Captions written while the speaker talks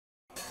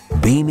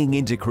beaming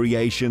into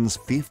Creation's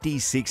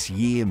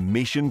 56-year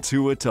mission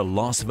tour to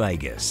Las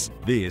Vegas.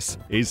 This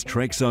is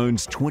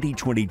Trekzone's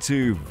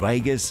 2022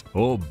 Vegas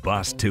or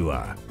Bust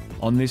Tour.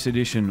 On this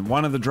edition,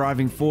 one of the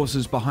driving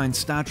forces behind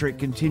Star Trek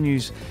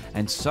continues,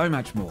 and so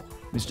much more.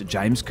 Mr.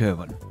 James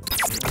Kerwin.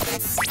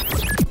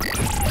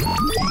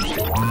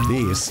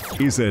 This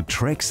is a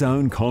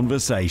Trekzone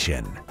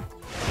conversation.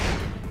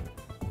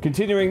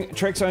 Continuing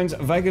Trekzone's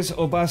Vegas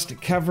or Bust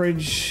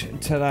coverage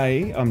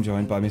today, I'm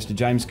joined by Mr.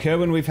 James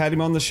Kerwin. We've had him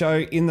on the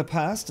show in the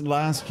past.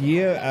 Last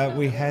year,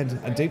 we had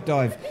a deep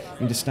dive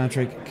into Star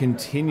Trek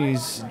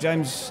Continues.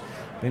 James,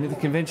 been at the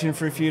convention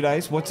for a few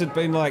days. What's it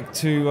been like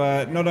to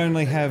not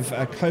only have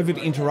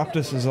COVID interrupt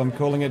us, as I'm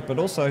calling it, but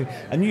also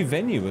a new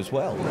venue as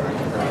well?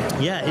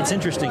 Yeah, it's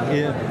interesting.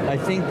 I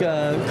think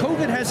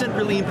COVID hasn't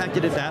really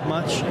impacted it that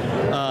much.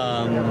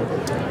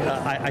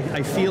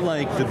 I feel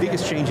like the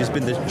biggest change has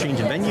been the change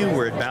in venue.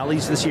 We're at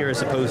Bally's this year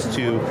as opposed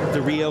to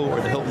the Rio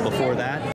or the Hilton before that.